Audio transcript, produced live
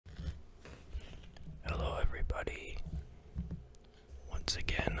once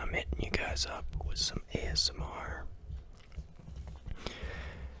again, I'm hitting you guys up with some ASMR.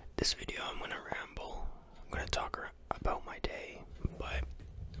 This video, I'm gonna ramble. I'm gonna talk about my day, but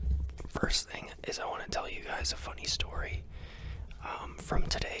first thing is I want to tell you guys a funny story from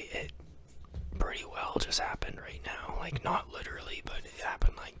today. It pretty well just happened right now. Like, not literally, but it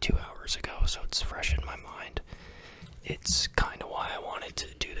happened like 2 hours ago, so it's fresh in my mind. It's kind of why I wanted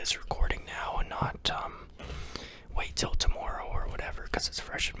to do this recording now and not wait till tomorrow or whatever, because it's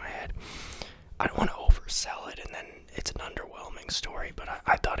fresh in my head. I don't want to oversell it and then it's an underwhelming story, but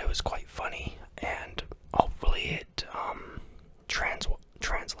I thought it was quite funny, and hopefully it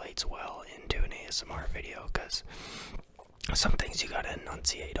translates well into an ASMR video, because some things you gotta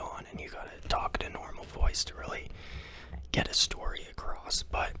enunciate on and you gotta talk in a normal voice to really get a story across.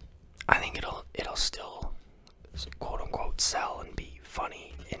 But I think it'll still quote unquote sell and be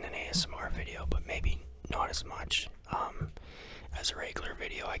funny in an ASMR video, but maybe not as much as a regular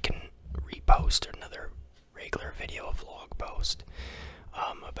video. I can repost another regular video, a vlog post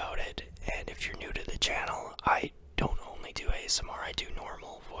about it. And if you're new to the channel, I don't only do ASMR, I do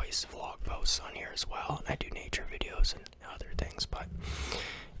normal voice vlog posts on here as well, and I do nature videos and other things. But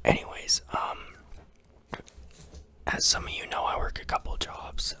anyways, as some of you know, I work a couple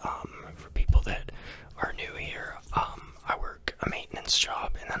jobs. For people that are new here, I work a maintenance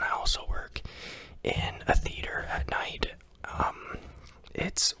job, and then I also work in a theater at night.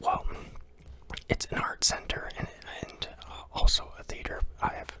 It's an art center and also a theater.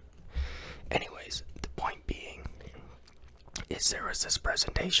 Anyways, the point being is there was this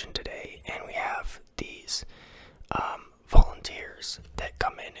presentation today, and we have these volunteers that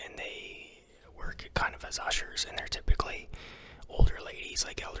come in and they work kind of as ushers, and they're typically older ladies,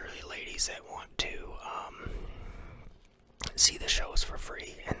 like elderly ladies that want to see the shows for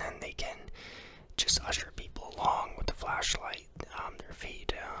free, and then they can just usher people along with the flashlight, their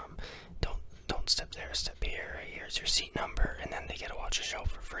feet, don't step there, step here, here's your seat number, and then they get to watch a show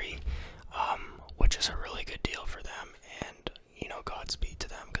for free, which is a really good deal for them, and you know, Godspeed to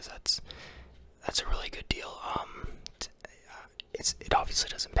them, because that's a really good deal. It obviously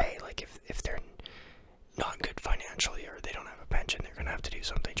doesn't pay. Like, if they're not good financially or they don't have a pension, they're gonna have to do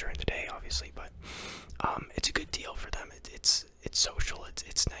something during the day, obviously, but it's a good deal for them. It's social,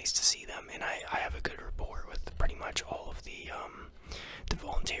 it's nice to see them, and I have a good rapport with pretty much all of the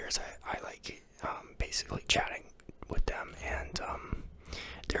volunteers. I like basically chatting with them, and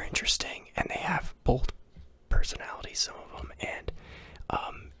they're interesting, and they have bold personalities, some of them, and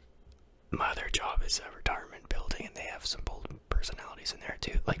my other job is a retirement building, and they have some bold personalities in there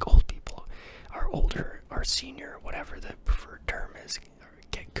too. Like, old people are older, or senior, whatever the preferred term is, or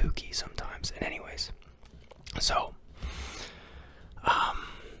get kooky sometimes. And anyways, so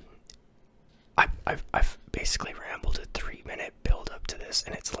I've basically rambled a 3-minute build up to this,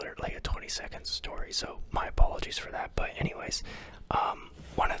 and it's literally a 20-second story, so my apologies for that. But anyways,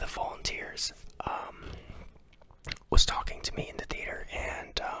 one of the volunteers was talking to me in the theater,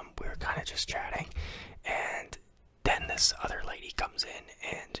 and we were kind of just chatting, and then this other lady comes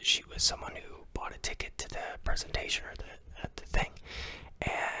in, and she was someone who bought a ticket to the presentation, or the thing,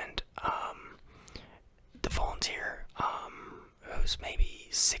 and the volunteer, who's maybe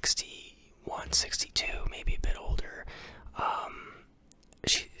 61, 62, maybe a bit older,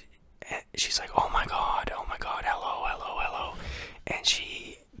 she's like, oh my god, hello, and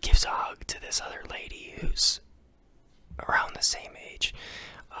she gives a hug to this other lady who's around the same age,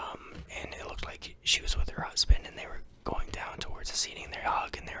 and it looked like she was with her husband, and they were going down towards the seating, and they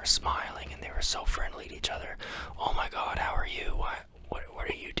hug, and they were smiling, and they were so friendly to each other. Oh my god, how are you? What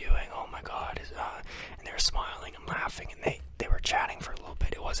are you doing? Oh my god. And they were smiling and laughing, and they were chatting for a little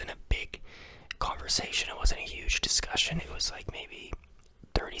bit. It wasn't a big conversation, it wasn't a huge discussion, it was like maybe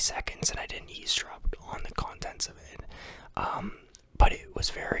 30 seconds, and I didn't eavesdrop on the contents of it. But it was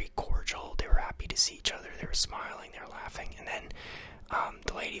very cordial. They were happy to see each other, they were smiling, they were laughing, and then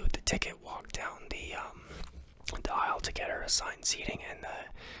the lady with the ticket walked down the aisle to get her assigned seating, and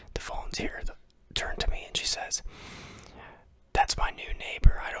the volunteer turned to me and she says, that's my new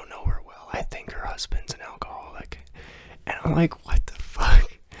neighbor, I don't know her well, I think her husband's an alcoholic. And I'm like, what the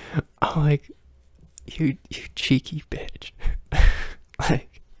fuck? I'm like, you cheeky bitch.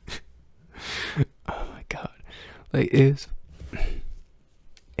 Like, oh my god, like, it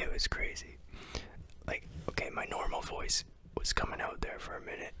was crazy. Like, okay, my normal voice was coming out there for a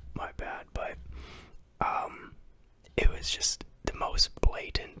minute, my bad, but it was just the most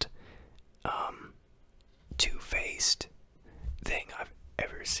blatant two-faced thing I've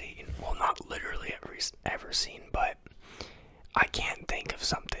ever seen. Well, not literally ever seen, but I can't think of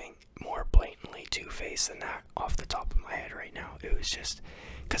something more blatantly two-faced than that off the top of my head right now. It was just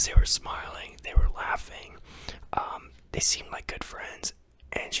because they were smiling, they were laughing, they seemed like good friends.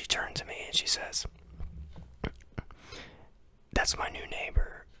 And she turned to me and she says, "That's my new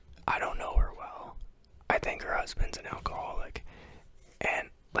neighbor. I don't know her well. I think her husband's an alcoholic." And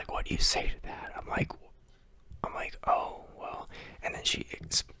like, what do you say to that? I'm like, oh well. And then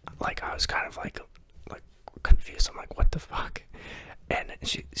like, I was kind of like confused. I'm like, what the fuck? And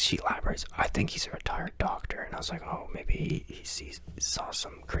she elaborates, "I think he's a retired doctor." And I was like, oh, maybe he saw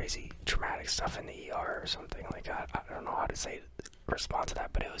some crazy traumatic stuff in the ER or something like that. I don't know how to respond to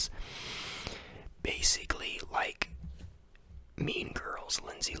that, but it was basically like Mean Girls,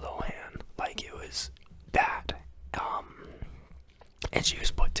 Lindsay Lohan. Like, it was that. And she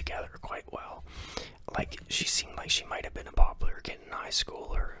was put together quite well. Like, she seemed like she might have been a popular kid in high school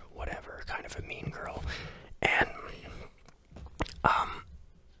or whatever, kind of a mean girl. And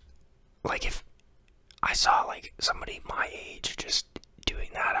like, if I saw like somebody my age just doing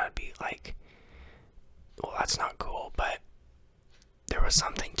that, I'd be like, well, that's not cool. But there was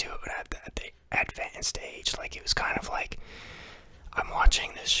something to it at the advanced age. Like, it was kind of like, I'm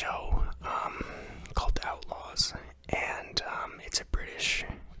watching this show called Outlaws, and it's a British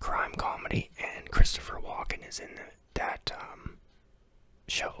crime comedy, and Christopher Walken is in that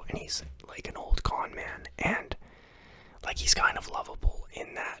show, and he's like an old con man, and like, he's kind of lovable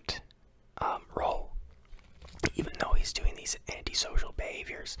in that role, even though he's doing these antisocial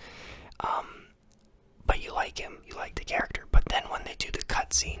behaviors. But you like him, you like the character. But then when they do the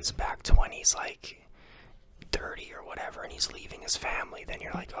cutscenes back to when he's like 30 or whatever, and he's leaving his family, then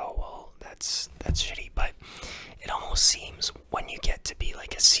you're like, oh well, that's shitty. But it almost seems when you get to be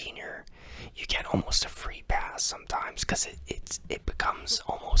like a senior, you get almost a free pass sometimes, because it becomes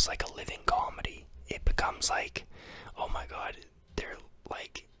almost like a living comedy. It becomes like, oh my god, they're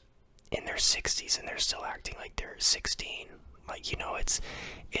like in their 60s and they're still acting like they're 16. Like, you know,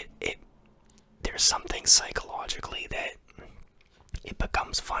 there's something psychologically that it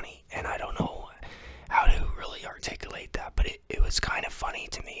becomes funny, and I don't know how to really articulate that, but it was kind of funny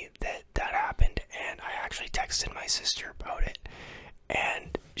to me that happened. And I actually texted my sister about it,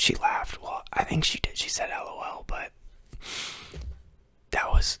 and she laughed. Well, I think she did. She said LOL, but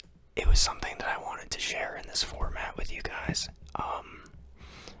it was something that I wanted to share in this format with you guys.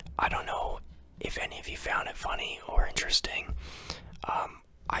 I don't know if any of you found it funny or interesting.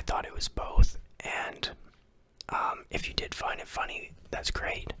 I thought it was both, and if you did find it funny, that's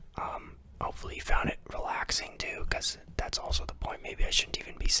great. Hopefully you found it relaxing too, because that's also the point. Maybe I shouldn't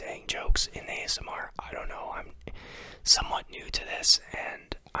even be saying jokes in ASMR. I don't know. I'm somewhat new to this,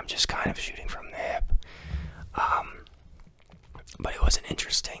 and I'm just kind of shooting from the hip. But it was an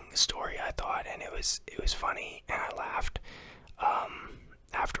interesting story, I thought, and it was funny, and I laughed.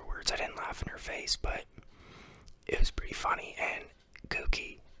 Afterwards, I didn't laugh in her face, but it was pretty funny and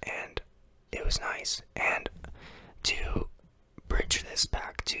kooky, and it was nice. And to bridge this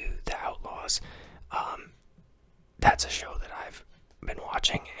back to the Outlaws, that's a show that I've been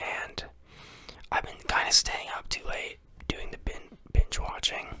watching, and I've been kind of staying up too late doing the binge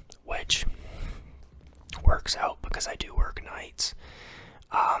watching, which works out because I do work nights,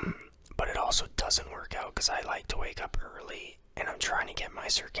 but it also doesn't work out because I like to wake up early, and I'm trying to get my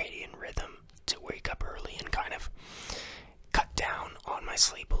circadian rhythm to wake up early and kind of cut down on my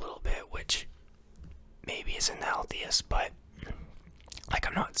sleep a little bit, which maybe isn't the healthiest. But like,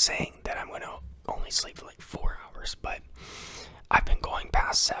 I'm not saying that I'm going to only sleep for like 4 hours, but I've been going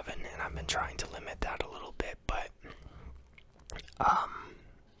past 7, and I've been trying to limit that a little bit. But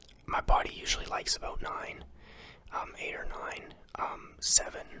my body usually likes about 9, 8 or 9,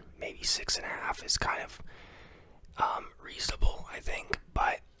 7, maybe 6.5 is kind of reasonable, I think.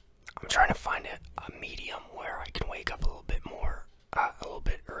 But I'm trying to find a medium where I can wake up a little bit more, a little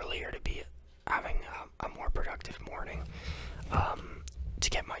bit earlier, to be having a more productive morning, to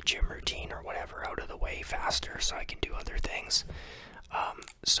get my gym routine or whatever out of the way faster so I can do other things.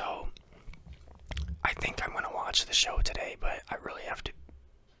 So I think I'm going to watch the show today, but I really have to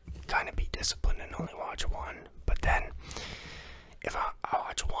kind of be disciplined and only watch one. But then if I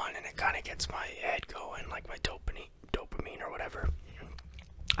watch one and it kind of gets my head going, like my dopamine or whatever,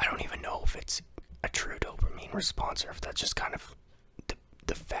 I don't even know if it's a true dopamine response or if that's just kind of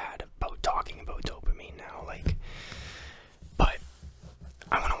the fad about talking about dopamine now. Like, but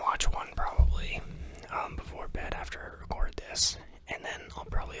I'm gonna watch one probably before bed after I record this, and then I'll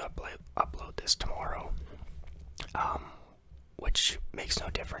probably upload this tomorrow, which makes no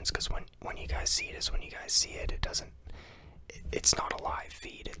difference, because when you guys see it is when you guys see it. It's not a live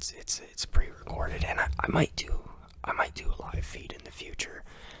feed. It's pre-recorded, and I might do a live feed in the future.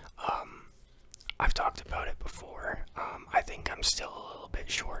 I'm still a little bit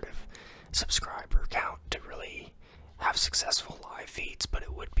short of subscriber count to really have successful live feeds, but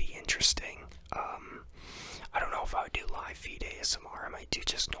it would be interesting. I don't know if I would do live feed ASMR. I might do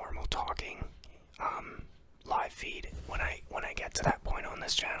just normal talking live feed when I get to that point on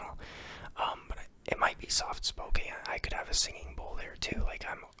this channel. But it might be soft spoken. I could have a singing bowl there too. Like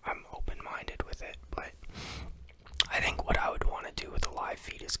I'm open-minded with it, but I think what I would want to do with a live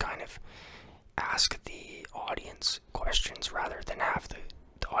feed is kind of ask the audience questions rather than have the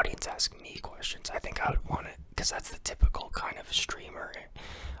audience ask me questions. I think I would want it, because that's the typical kind of streamer,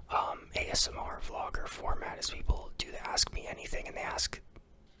 ASMR vlogger format, is people do the ask me anything and they ask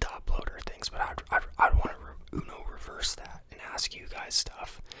the uploader things, but I'd want to reverse that and ask you guys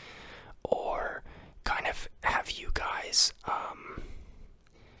stuff, or kind of have you guys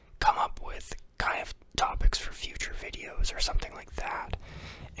come up with kind of topics for future videos or something like that,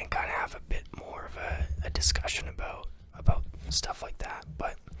 and kind of have a bit more of a discussion about stuff like that.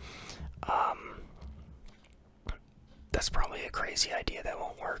 But that's probably a crazy idea that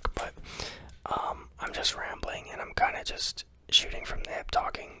won't work, but I'm just rambling and I'm kind of just shooting from the hip,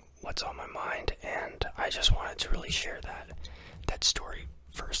 talking what's on my mind, and I just wanted to really share that story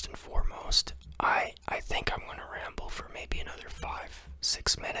first and foremost. I think I'm going to ramble for maybe another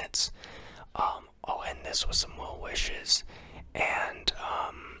 5-6 minutes. I'll end this with some well wishes, and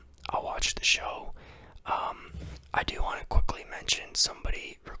I'll watch the show. I do want to quickly mention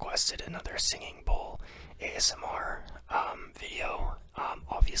somebody requested another singing bowl ASMR video.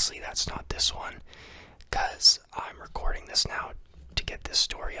 Obviously that's not this one, because I'm recording this now to get this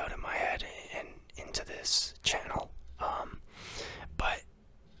story out of my head and into this channel. But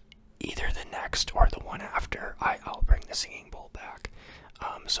either the next or the one after, I'll bring the singing bowl back.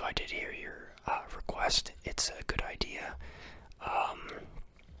 So I did hear your request. It's a good idea.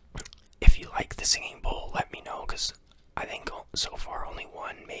 If you like the singing bowl, let me know, because I think so far only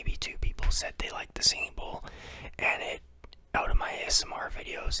one, maybe two people said they liked the singing bowl, and out of my ASMR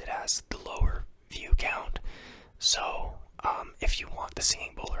videos, it has the lower view count. So if you want the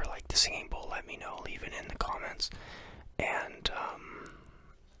singing bowl or like the singing bowl, let me know. Leave it in the comments, and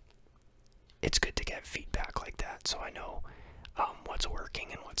it's good to get feedback like that, so I know what's working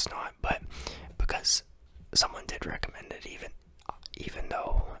and what's not. But because someone did recommend it, even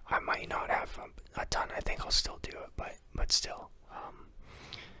though I might not have a ton, I think I'll still do it. But still,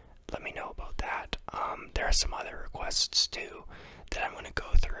 let me know about that. There are some other requests too that I'm going to go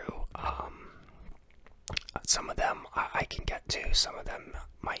through. Some of them I can get to, some of them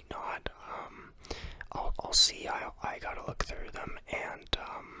might not. I'll see. I gotta look through them and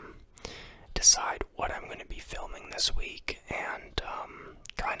decide what I'm going to be filming this week, and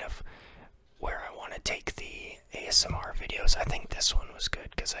kind of where I want to take the ASMR videos. I think this one was good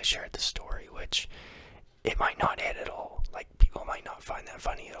because I shared the story, which it might not hit at all. Like, people might not find that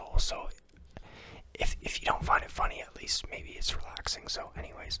funny at all. So if you don't find it funny, at least maybe it's relaxing. So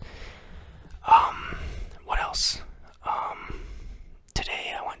anyways, what else?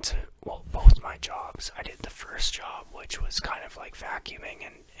 Today I went to, well, both my jobs. I did the first job, which was kind of like vacuuming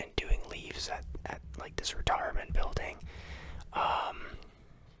and doing leaves at like this retirement building.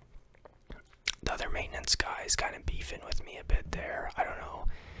 The other maintenance guy is kind of beefing with me a bit there. I don't know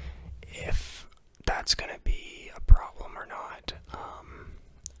if that's gonna be a problem or not.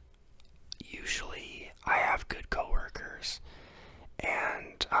 Usually I have good coworkers,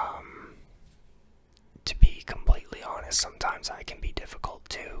 and to be completely honest, sometimes I can be difficult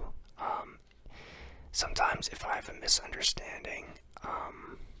too. Sometimes if I have a misunderstanding,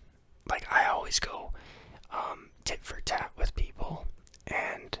 like I always go tit for tat with people,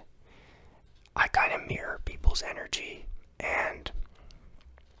 and I kind of mirror people's energy, and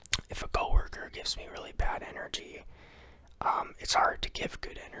if a coworker gives me really bad energy, it's hard to give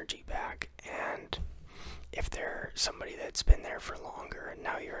good energy back. And if they're somebody that's been there for longer and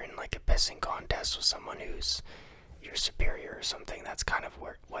now you're in like a pissing contest with someone who's your superior or something, that's kind of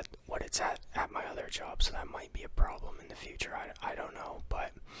what it's at my other job. So that might be a problem in the future. I don't know,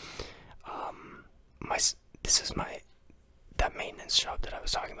 but that maintenance job that I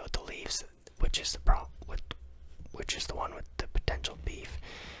was talking about, the leaves, which is the problem with, which is the one with the potential beef.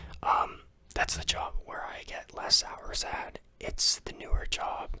 That's the job where I get less hours at. It's the newer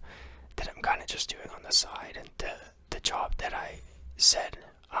job that I'm kind of just doing on the side, and the job that I said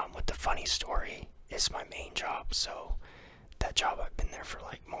with the funny story is my main job. So that job, I've been there for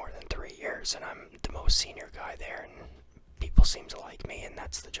like more than 3 years, and I'm the most senior guy there, and people seem to like me, and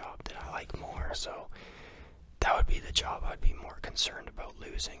that's the job that I like more. So that would be the job I'd be more concerned about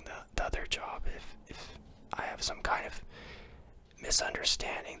losing. The other job, if I have some kind of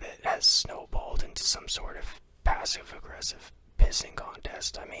misunderstanding that has snowballed into some sort of passive-aggressive pissing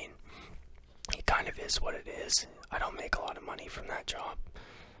contest. I mean, it kind of is what it is. I don't make a lot of money from that job.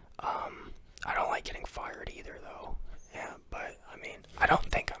 I don't like getting fired either, though. Yeah, but I mean, I don't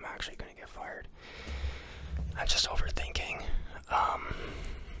think I'm actually gonna get fired. I'm just overthinking.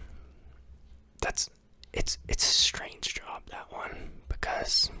 It's a strange job, that one,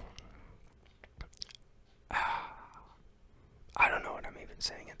 because I don't know what I'm even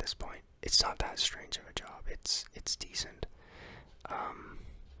saying at this point. It's not that strange of a job. It's decent.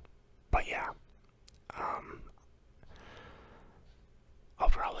 But yeah. I'll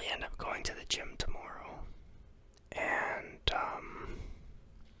probably end up going to the gym tomorrow. And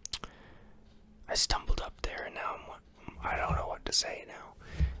I stumbled up there and now I don't know what to say now.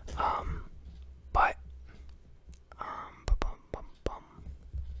 But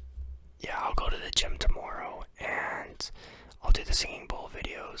yeah, I'll go to the gym tomorrow and I'll do the singing bowl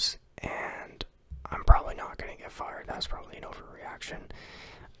videos, and I'm probably not gonna get fired. That's probably an overreaction,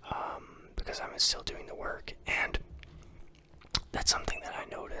 because I'm still doing the work. And that's something that I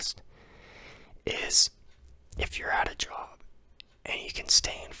noticed, is if you're at a job and you can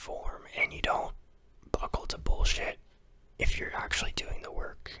stay in form and you don't buckle to bullshit, if you're actually doing the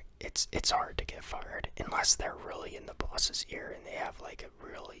work, it's hard to get fired unless they're really in the boss's ear and they have like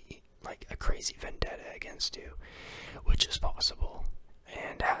a crazy vendetta against you, which is possible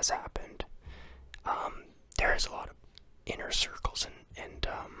and has happened. There is a lot of inner circles and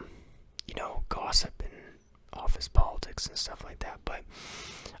gossip and office politics and stuff like that, but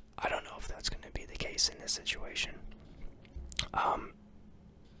I don't know if that's going to be the case in this situation.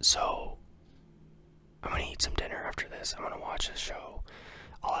 So I'm going to eat some dinner after this. I'm going to watch this show.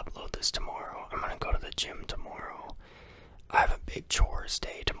 I'll upload this tomorrow. I'm going to go to the gym tomorrow. I have a big chores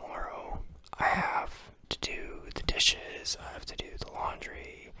day tomorrow. I have to do the dishes. I have to do the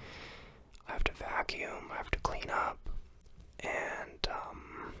laundry. I have to vacuum. I have to clean up. And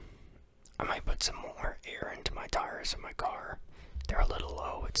I might put some more air into my tires in my car. They're a little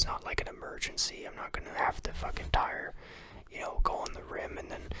low. It's not like an emergency. I'm not going to have the fucking tire, go on the rim and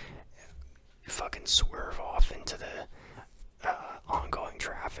then fucking swerve off into the ongoing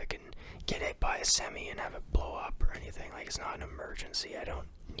traffic and get hit by a semi and have it blow up or anything. Like, it's not an emergency. I don't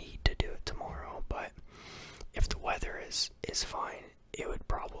need to do it tomorrow, but if the weather is fine, it would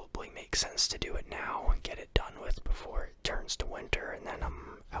probably make sense to do it now and get it done with before it turns to winter, and then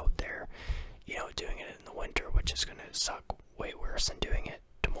I'm out there, doing it in the winter, which is gonna suck way worse than doing it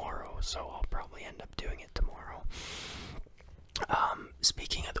tomorrow, so I'll probably end up doing it tomorrow.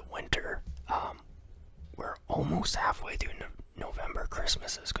 Speaking of the winter, we're almost halfway through November.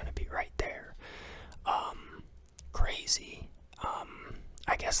 Christmas is going to be right there. Crazy.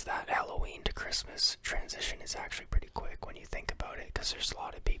 I guess that Halloween to Christmas transition is actually pretty quick when you think about it, because there's a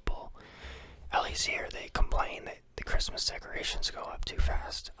lot of people, at least here, they complain that the Christmas decorations go up too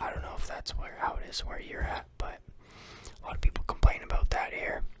fast. I don't know if that's how it is where you're at, but a lot of people complain about that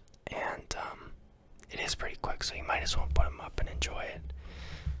here, and it is pretty quick, so you might as well put them up and enjoy it.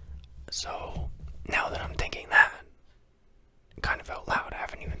 So now that I'm thinking that kind of out loud, I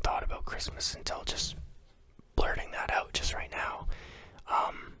haven't even thought about Christmas until just blurting that out just right now.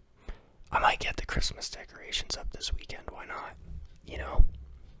 I might get the Christmas decorations up this weekend. Why not?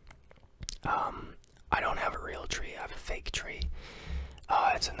 I don't have a real tree. I have a fake tree.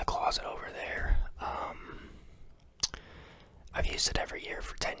 It's in the closet over there. I've used it every year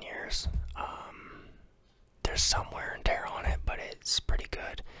for 10 years. There's some wear and tear on it, but it's pretty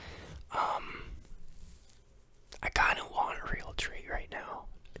good. I kind of want a real tree right now,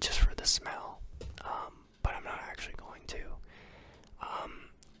 just for the smell, but I'm not actually going to.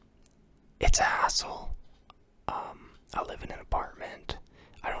 It's a hassle. I live in an apartment.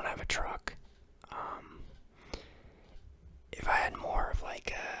 I don't have a truck. If I had more of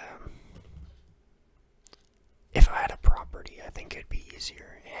if I had a property, I think it'd be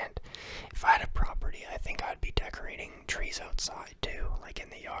easier. And if I had a property, I think I'd be decorating trees outside too, like in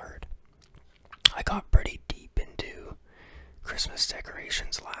the yard. I got pretty deep into Christmas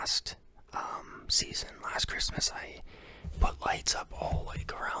decorations last season. Last Christmas, I put lights up all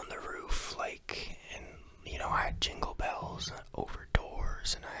around the roof, and I had jingle bells over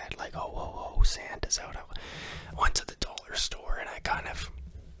doors, and I had oh, Santa's out. I went to the dollar store and I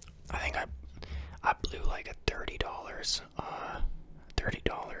think I blew $30,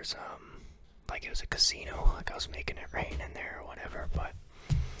 like it was a casino, like I was making it rain in there or whatever. But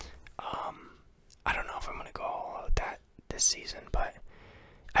I don't know if I'm gonna go all out that this season, but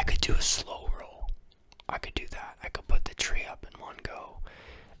I could do a slow roll. I could do that. I could put the tree up in one go,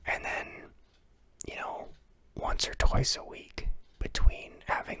 and then once or twice a week between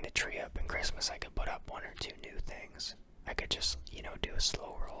having the tree up and Christmas, I could put up one or two new things. I could just, you know, do a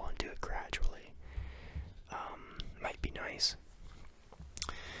slow roll and do it gradually. Might be nice.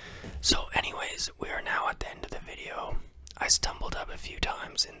 So anyways, we are now at the end of the video. I stumbled up a few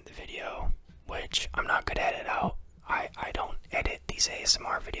times in the video, which I'm not gonna edit out. I don't edit these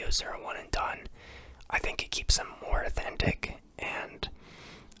ASMR videos, they're a one and done. I think it keeps them more authentic, and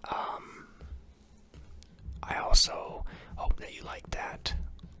I also hope that you like that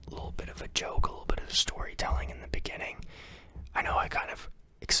little bit of a joke, a little bit of storytelling in the beginning. I know I kind of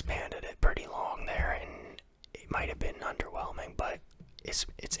expanded it pretty long there, and it might have been underwhelming, but it's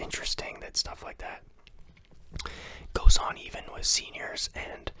interesting that stuff like that goes on even with seniors,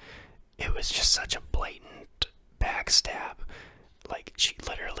 and it was just such a blatant backstab. Like, she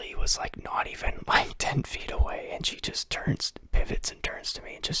literally was like not even like 10 feet away, and she just pivots and turns to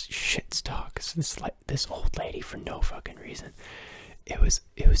me and just shit stalks this old lady for no fucking reason. It was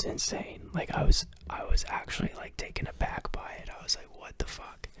insane. Like, I was actually like taken aback by it. I was like, what the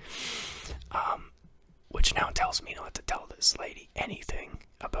fuck? Which now tells me not to tell this lady anything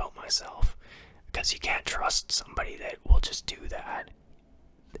about myself, because you can't trust somebody that will just do that.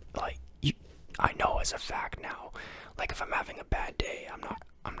 Like, I know as a fact now. Like, if I'm having a bad day, I'm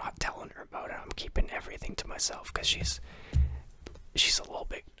not telling her about it. I'm keeping everything to myself, because she's a little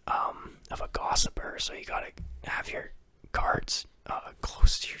bit of a gossiper. So you gotta have your cards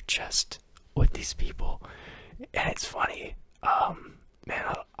close to your chest with these people. And it's funny,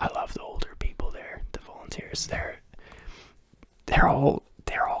 man. I love the older people there, the volunteers. They're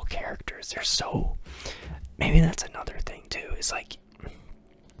all characters. They're so. Maybe that's another thing too. Is like,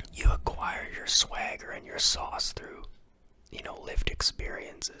 you acquire your swagger and your sauce through, you know, lived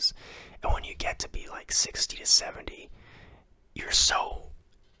experiences. And when you get to be like 60 to 70, you're so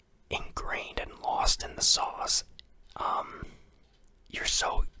ingrained and lost in the sauce. You're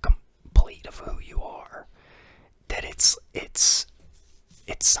so complete of who you are that it's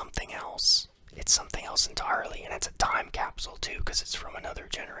something else. It's something else entirely, and it's a time capsule too, because it's from another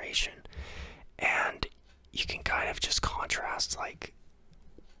generation. And you can kind of just contrast, like,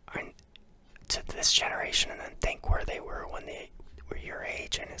 to this generation and then think where they were when they were your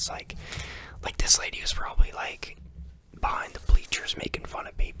age. And it's like this lady was probably like behind the bleachers making fun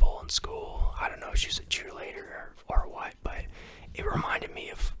of people in school. I don't know if she's a cheerleader or what, but it reminded me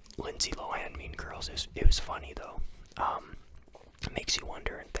of Lindsay Lohan, Mean Girls. It was funny though. It makes you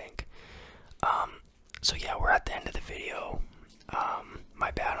wonder and think. So yeah, we're at the end of the video.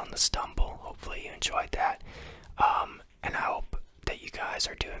 My bad on the stumble. Hopefully you enjoyed that. And I hope that you guys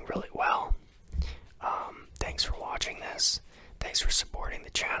are doing really well. Thanks for watching this. Thanks for supporting the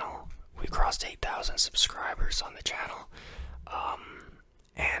channel. We crossed 8,000 subscribers on the channel.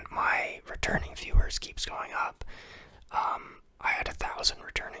 And my returning viewers keeps going up. I had 1,000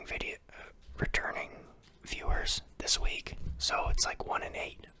 returning viewers this week, so it's like 1 in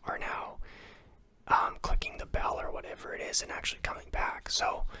 8 are now clicking the bell or whatever it is and actually coming back.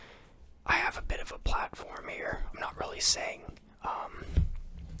 So I have a bit of a platform here. I'm not really saying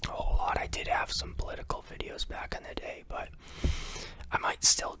a whole lot. I did have some political videos back in the day, but I might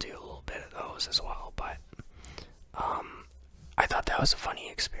still do a little bit of those as well. But I thought that was a funny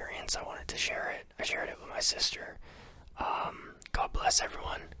experience. I wanted to share it. I shared it with my sister. God bless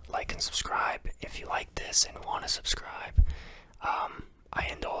everyone. Like and subscribe if you like this and want to subscribe. I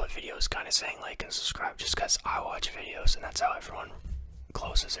end all the videos kind of saying like and subscribe just because I watch videos, and that's how everyone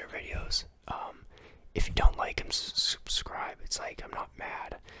closes their videos. If you don't like and subscribe, it's like I'm not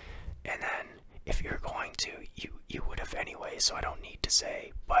mad. And then if you're going to, you would have anyway, so I don't need to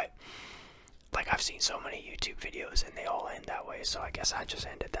say. But like, I've seen so many YouTube videos and they all end that way, so I guess I just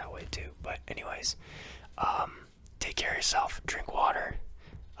end it that way too. But anyways, take care of yourself, drink water,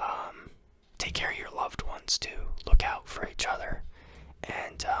 take care of your loved ones too, look out for each other,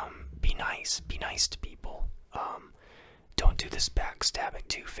 and be nice to people. Don't do this backstabbing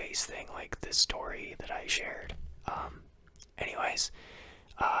two-face thing like this story that I shared. Anyways,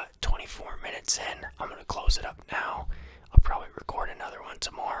 24 minutes in, I'm gonna close it up now. I'll probably record another one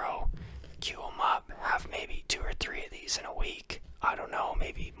tomorrow, queue them up, have maybe 2 or 3 of these in a week. I don't know,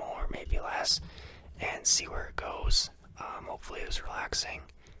 maybe more, maybe less, and see where it goes. Hopefully it was relaxing.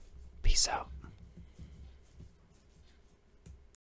 Peace out.